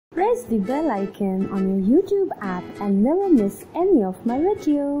press the bell icon on your YouTube app and never miss any of my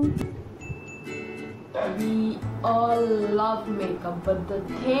videos. We all love makeup, but the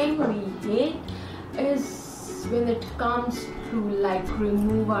thing we hate is when it comes to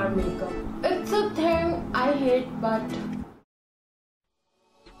remove our makeup. It's a thing I hate, but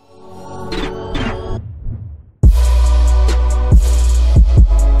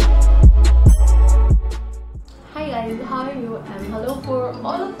hi guys, how are you? And hello for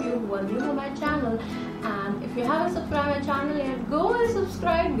all of you who are new to my channel. And if you haven't subscribed my channel yet, go and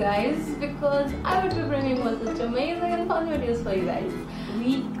subscribe guys, because I will be bringing more such amazing and fun videos for you guys.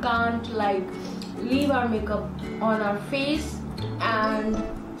 We can't leave our makeup on our face, and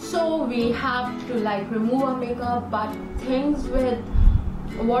so we have to remove our makeup. But things with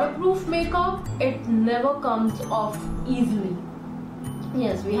waterproof makeup, it never comes off easily.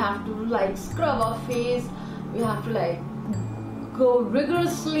 Yes, we have to scrub our face. We have to go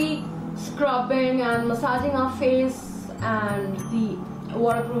rigorously scrubbing and massaging our face, and the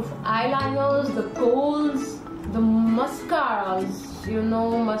waterproof eyeliners, the kohls, the mascaras. You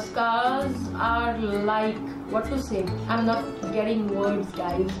know, mascaras are what to say, I'm not getting words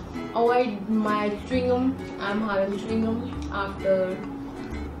guys. Avoid my chewing gum. I'm having chewing gum after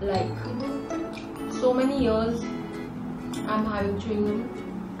so many years. I'm having chewing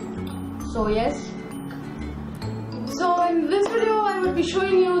gum. So yes, so in this video I will be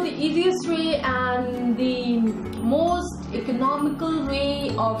showing you the easiest way and the most economical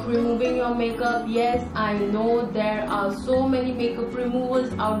way of removing your makeup. Yes, I know there are so many makeup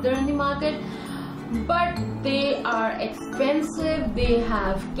removers out there in the market, but they are expensive. They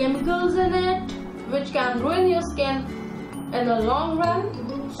have chemicals in it which can ruin your skin in the long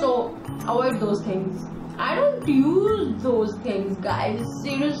run, so avoid those things. I don't use those things guys,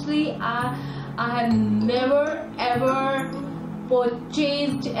 seriously. I have never ever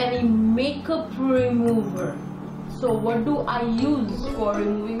purchased any makeup remover. So what do I use for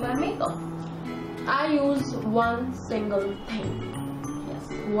removing my makeup? I use one single thing.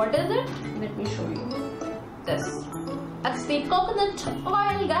 Yes, what is it? Let me show you. This. That's the coconut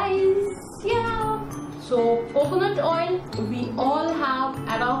oil guys. Yeah. So coconut oil we all have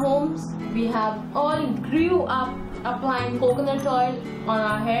at our homes. We have all grew up applying coconut oil on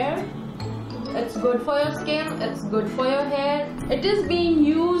our hair. It's good for your skin, it's good for your hair. It is being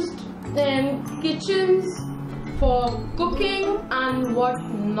used in kitchens for cooking and what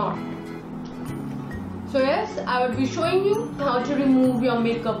not. So yes, I will be showing you how to remove your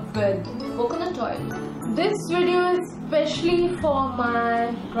makeup with coconut oil. This video is especially for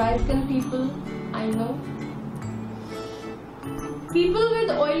my dry skin people. I know people with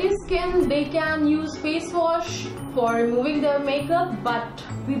oily skin, they can use face wash for removing their makeup, but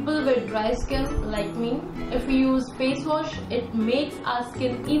people with dry skin like me, if we use face wash, it makes our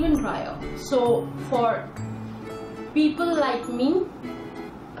skin even drier. So for people like me,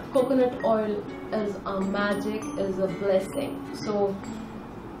 coconut oil is a magic, is a blessing. So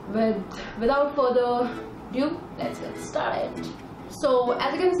without further ado, let's get started. So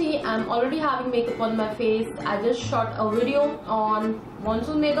as you can see, I'm already having makeup on my face. I just shot a video on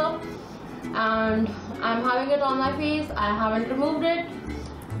monsoon makeup and I'm having it on my face. I haven't removed it.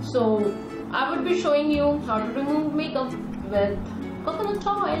 So I would be showing you how to remove makeup with coconut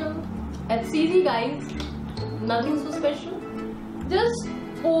oil. It's easy guys, nothing so special. Just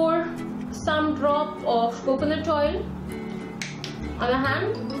pour some drop of coconut oil on a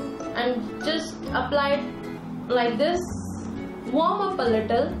hand and just apply it like this. Warm up a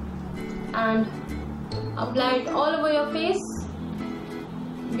little and apply it all over your face.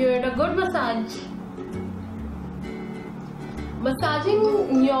 Give it a good massage.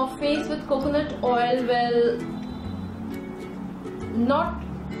 Massaging your face with coconut oil will not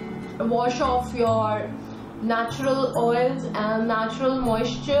wash off your natural oils and natural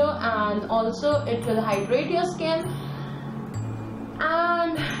moisture, and also it will hydrate your skin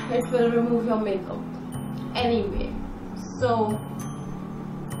and it will remove your makeup anyway. So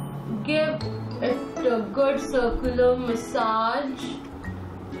give it a good circular massage.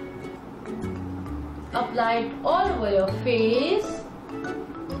 Apply it all over your face.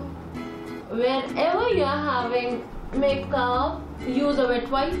 Wherever you are having makeup, use a wet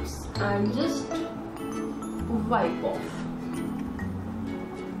wipes and just wipe off.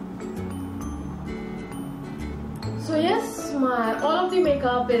 So yes, all of the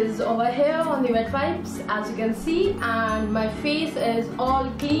makeup is over here on the wet wipes, as you can see, and my face is all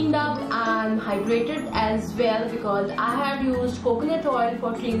cleaned up and hydrated as well, because I had used coconut oil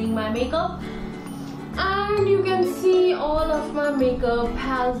for cleaning my makeup. And you can see all of my makeup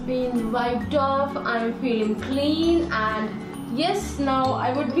has been wiped off. I'm feeling clean and yes, now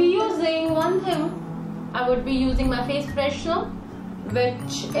I would be using one thing. I would be using my face freshener,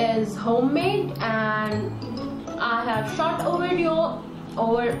 which is homemade, and I have shot a video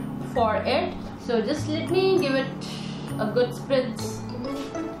over for it. So just let me give it a good spritz.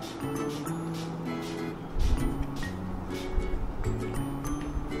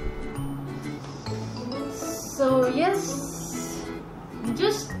 So yes,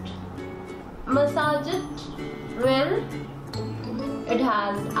 just massage it well. It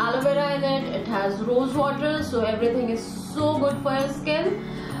has aloe vera in it, it has rose water, so everything is so good for your skin,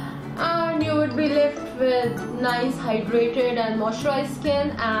 and you would be left with nice hydrated and moisturized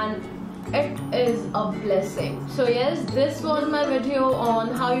skin, and it is a blessing. So yes, this was my video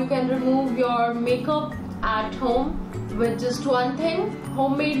on how you can remove your makeup at home with just one thing,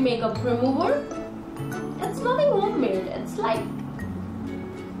 homemade makeup remover. It's nothing homemade, it's like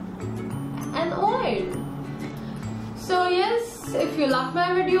an oil. So yes, if you loved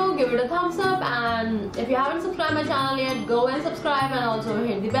my video, give it a thumbs up, and if you haven't subscribed my channel yet, go and subscribe and also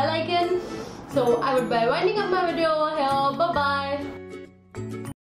hit the bell icon. So I would be winding up my video.